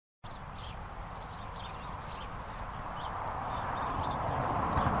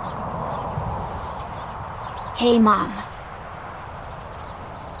Hey Mom.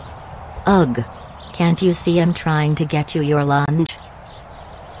 Ugh. Can't you see I'm trying to get you your lunch?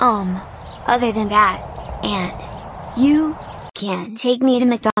 Other than that, and you can take me to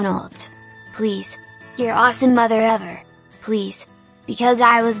McDonald's. Please. You're awesome mother ever. Please. Because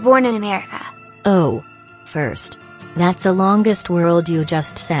I was born in America. Oh. First. That's the longest word you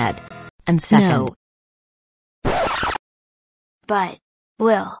just said. And second. No. But,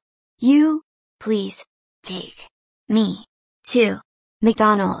 will you please take me to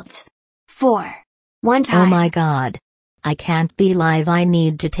McDonald's for one time? Oh my god. I can't be live. I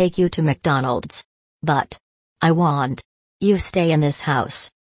need to take you to McDonald's. But I want you stay in this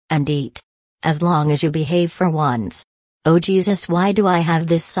house and eat. As long as you behave for once. Oh Jesus, why do I have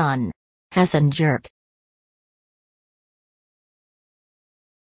this son? Hassan jerk.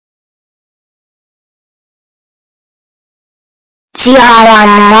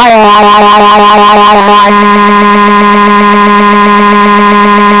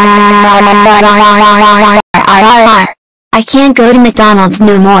 I can't go to McDonald's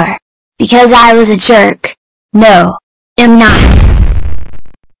no more. Because I was a jerk. No. Am not.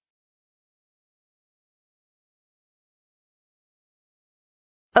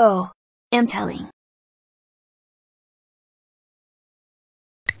 Oh. Am telling.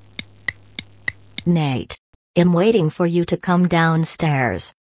 Nate. I'm waiting for you to come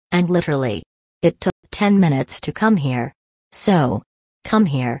downstairs. And literally. It took 10 minutes to come here. So. Come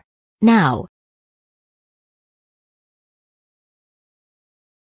here. Now.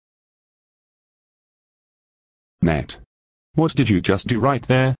 Nate. What did you just do right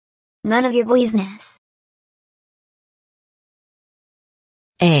there? None of your business.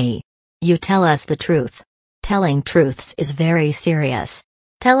 A. You tell us the truth. Telling truths is very serious.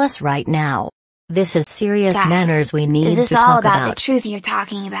 Tell us right now. This is serious Guys, manners we need to talk about. Is this all about the truth you're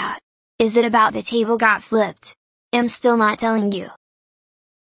talking about? Is it about the table got flipped? I'm still not telling you.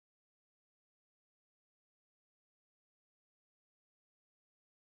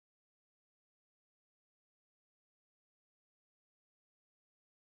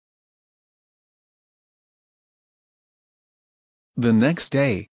 The next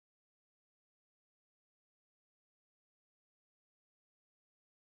day.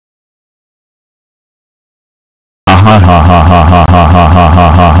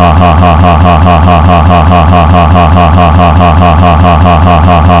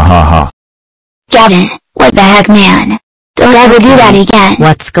 Gavin, what the heck, man? Don't ever do that again.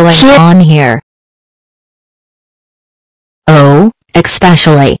 What's going on here? Oh,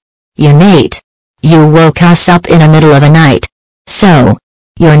 especially you, Nate. You woke us up in the middle of the night. So,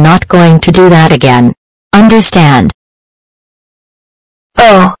 you're not going to do that again. Understand?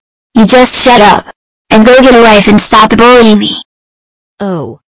 Oh, you just shut up. And go get a life and stop bullying me.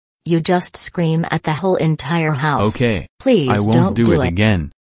 Oh. You just scream at the whole entire house. Okay. Please I won't don't do it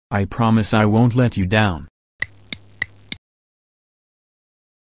again. I promise I won't let you down.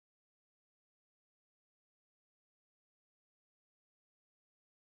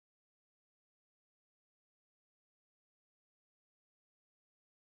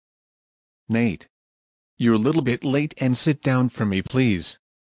 Nate. You're a little bit late and sit down for me please.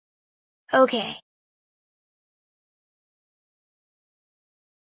 Okay.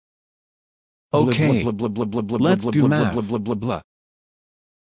 Okay. Let's do math.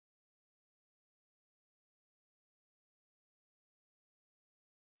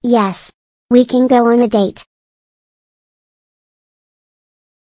 Yes. We can go on a date.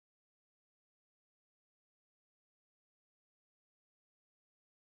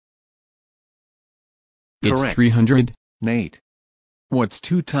 It's Correct. 300. Nate. What's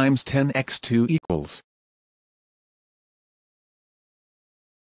 2 times 10 x 2 equals?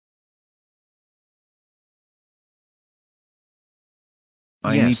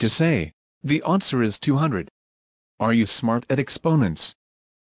 I need to say, the answer is 200. Are you smart at exponents?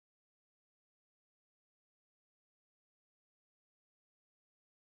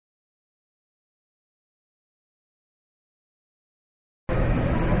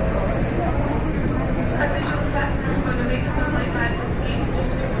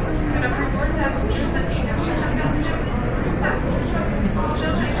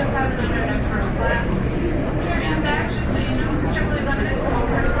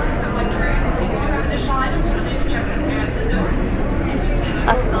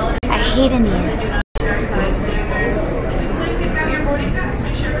 I hate Indians.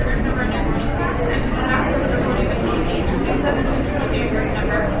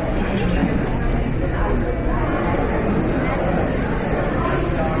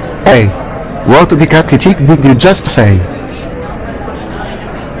 Hey, what the heck did you just say?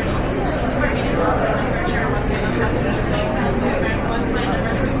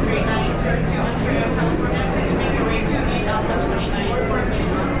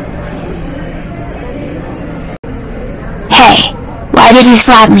 Hey, why did you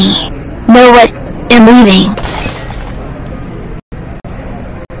slap me? Know what? I'm leaving.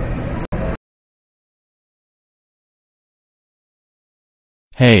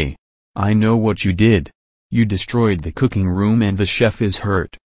 Hey, I know what you did. You destroyed the cooking room and the chef is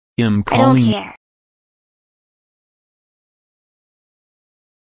hurt. I'm I don't calling. care.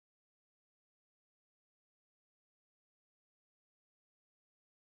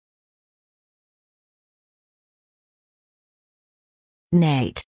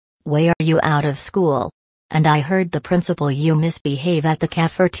 Nate. Why are you out of school? And I heard the principal you misbehave at the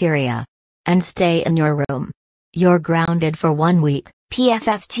cafeteria. And stay in your room. You're grounded for 1 week.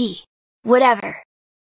 PFFT. Whatever.